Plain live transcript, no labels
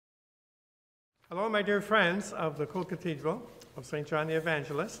Hello, my dear friends of the Co-Cathedral of St. John the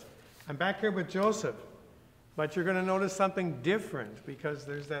Evangelist. I'm back here with Joseph, but you're going to notice something different because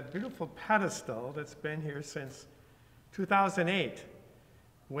there's that beautiful pedestal that's been here since 2008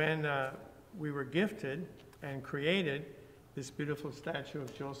 when we were gifted and created this beautiful statue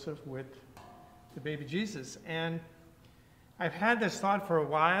of Joseph with the baby Jesus. And I've had this thought for a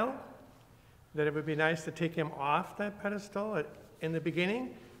while that it would be nice to take him off that pedestal. In the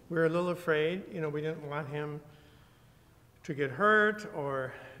beginning, we were a little afraid. You know, we didn't want him to get hurt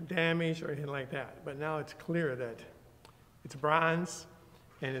or damaged or anything like that. But now it's clear that it's bronze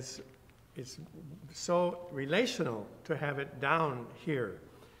and it's so relational to have it down here.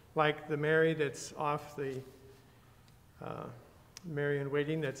 Like the Mary that's off the, Mary in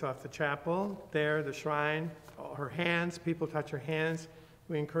Waiting that's off the chapel, there, the shrine, her hands, people touch her hands.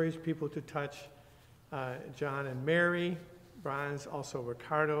 We encourage people to touch John and Mary, bronze, also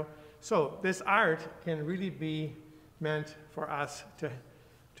Ricardo. So this art can really be meant for us to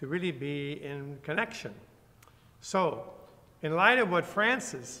really be in connection. So in light of what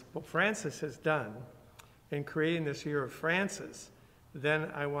Pope Francis has done in creating this year of Francis, then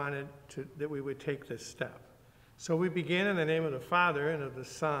I wanted that we would take this step. So we begin in the name of the Father, and of the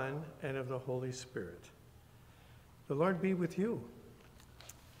Son, and of the Holy Spirit. The Lord be with you.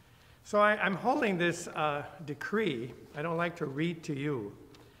 So I'm holding this decree. I don't like to read to you,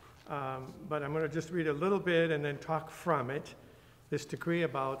 but I'm going to just read a little bit and then talk from it. This decree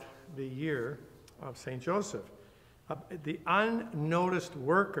about the year of St. Joseph. The unnoticed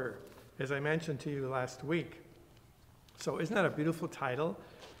worker, as I mentioned to you last week. So isn't that a beautiful title?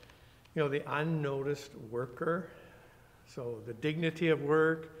 You know, the unnoticed worker. So the dignity of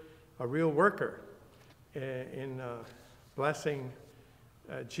work, a real worker in blessing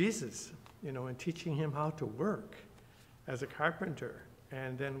Jesus, you know, and teaching him how to work as a carpenter,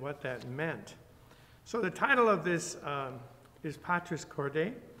 and then what that meant. So the title of this is Patris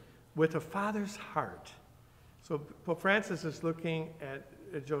Corde, with a father's heart. So Pope Francis is looking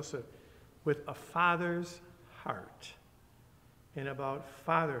at Joseph with a father's heart and about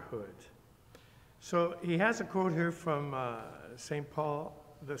fatherhood. So he has a quote here from St. Paul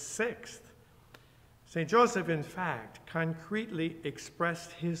VI. St. Joseph, in fact, concretely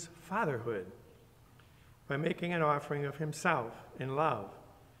expressed his fatherhood by making an offering of himself in love,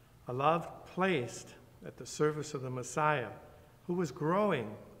 a love placed at the service of the Messiah, who was growing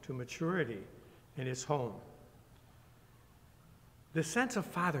to maturity in his home. The sense of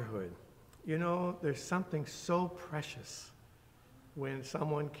fatherhood, you know, there's something so precious when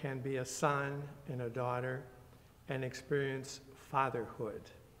someone can be a son and a daughter and experience fatherhood,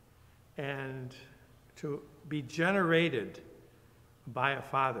 and to be generated by a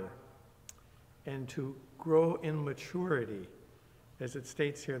father and to grow in maturity, as it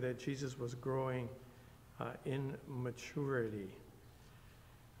states here that Jesus was growing in maturity.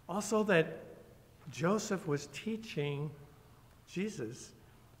 Also that Joseph was teaching Jesus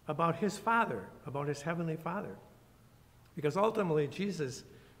about his Father, about his Heavenly Father. Because ultimately Jesus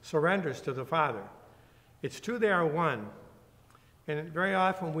surrenders to the Father. It's true they are one. And very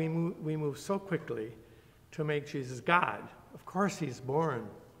often we move so quickly to make Jesus God. Of course he's born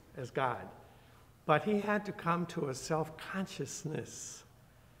as God. But he had to come to a self-consciousness.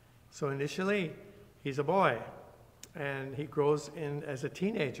 So initially, he's a boy. And he grows in as a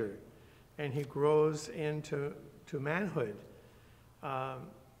teenager. And he grows into manhood.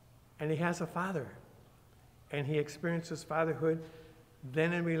 And he has a father. And he experiences fatherhood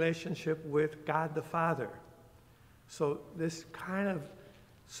then in relationship with God the Father. So this kind of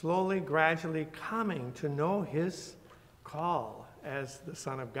slowly, gradually coming to know his call as the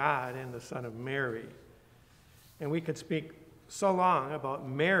Son of God and the Son of Mary. And we could speak so long about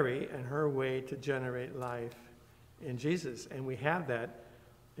Mary and her way to generate life in Jesus. And we have that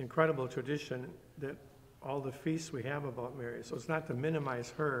incredible tradition that all the feasts we have about Mary. So it's not to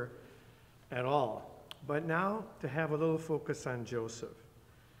minimize her at all. But now to have a little focus on Joseph.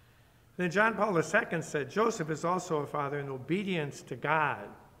 Then John Paul II said, Joseph is also a father in obedience to God.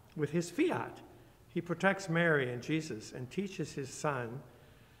 With his fiat, he protects Mary and Jesus and teaches his son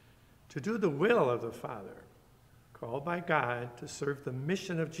to do the will of the Father, called by God to serve the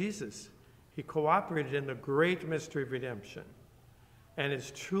mission of Jesus. He cooperated in the great mystery of redemption and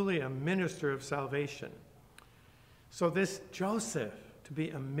is truly a minister of salvation. So this Joseph, to be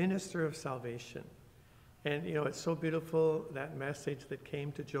a minister of salvation. And, you know, it's so beautiful, that message that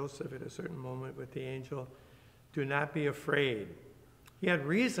came to Joseph at a certain moment with the angel, do not be afraid. He had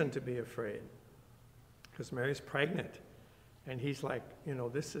reason to be afraid because Mary's pregnant. And he's like, you know,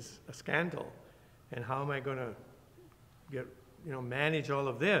 this is a scandal. And how am I going to manage all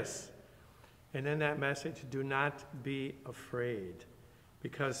of this? And in that message, do not be afraid,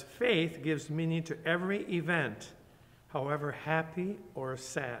 because faith gives meaning to every event, however happy or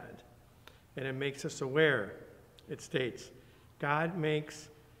sad. And it makes us aware. It states, God makes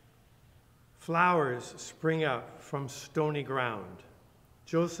flowers spring up from stony ground.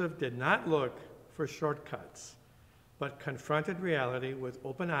 Joseph did not look for shortcuts, but confronted reality with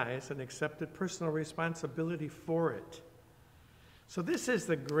open eyes and accepted personal responsibility for it. So this is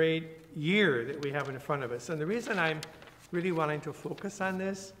the great year that we have in front of us. And the reason I'm really wanting to focus on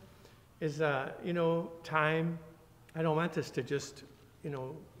this is, time. I don't want this to just,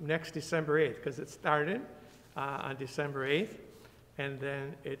 next December 8th, because it started on December 8th, and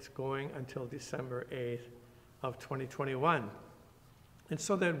then it's going until December 8th of 2021. And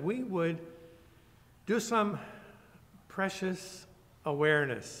so that we would do some precious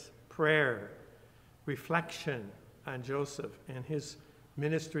awareness, prayer, reflection on Joseph and his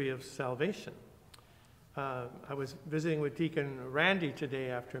ministry of salvation. I was visiting with Deacon Randy today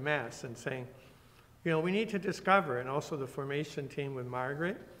after Mass and saying, we need to discover, and also the formation team with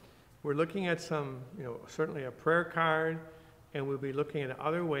Margaret, we're looking at some, certainly a prayer card, and we'll be looking at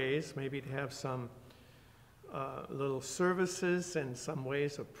other ways, maybe to have some little services and some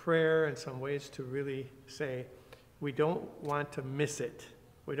ways of prayer and some ways to really say, we don't want to miss it.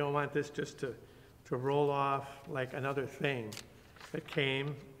 We don't want this just to roll off like another thing that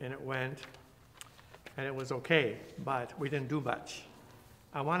came and it went and it was okay, but we didn't do much.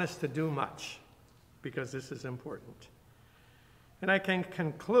 I want us to do much because this is important. And I can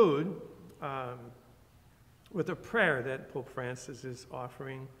conclude with a prayer that Pope Francis is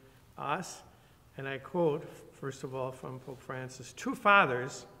offering us. And I quote, first of all, from Pope Francis, "True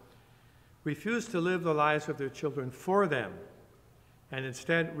fathers refuse to live the lives of their children for them and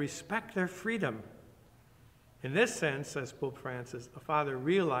instead respect their freedom. In this sense," says Pope Francis, "a father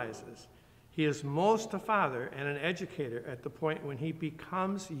realizes he is most a father and an educator at the point when he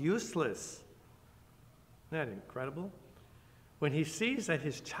becomes useless." Isn't that incredible? When he sees that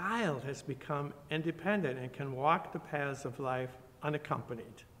his child has become independent and can walk the paths of life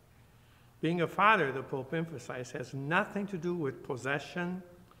unaccompanied. Being a father, the Pope emphasized, has nothing to do with possession,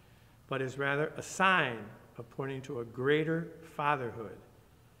 but is rather a sign of pointing to a greater fatherhood,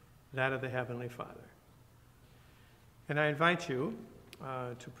 that of the Heavenly Father. And I invite you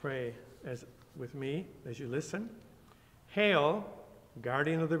to pray with me as you listen. Hail,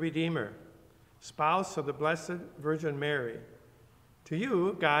 guardian of the Redeemer, spouse of the Blessed Virgin Mary. To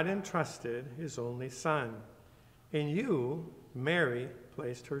you, God entrusted his only Son. In you, Mary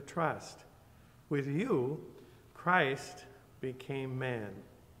placed her trust. With you, Christ became man.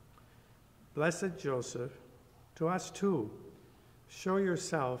 Blessed Joseph, to us too, show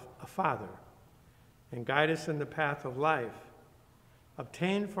yourself a father and guide us in the path of life.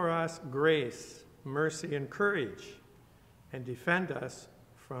 Obtain for us grace, mercy, and courage, and defend us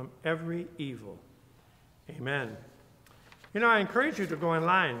from every evil. Amen. I encourage you to go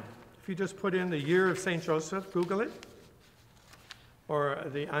online. If you just put in the year of St. Joseph, Google it, or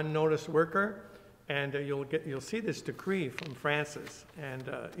the unnoticed worker, and you'll see this decree from Francis, and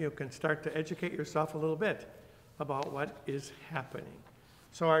you can start to educate yourself a little bit about what is happening.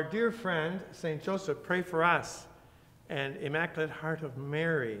 So our dear friend, St. Joseph, pray for us, and Immaculate Heart of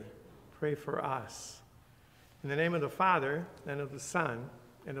Mary, pray for us. In the name of the Father, and of the Son,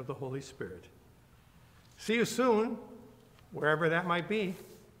 and of the Holy Spirit. See you soon, wherever that might be.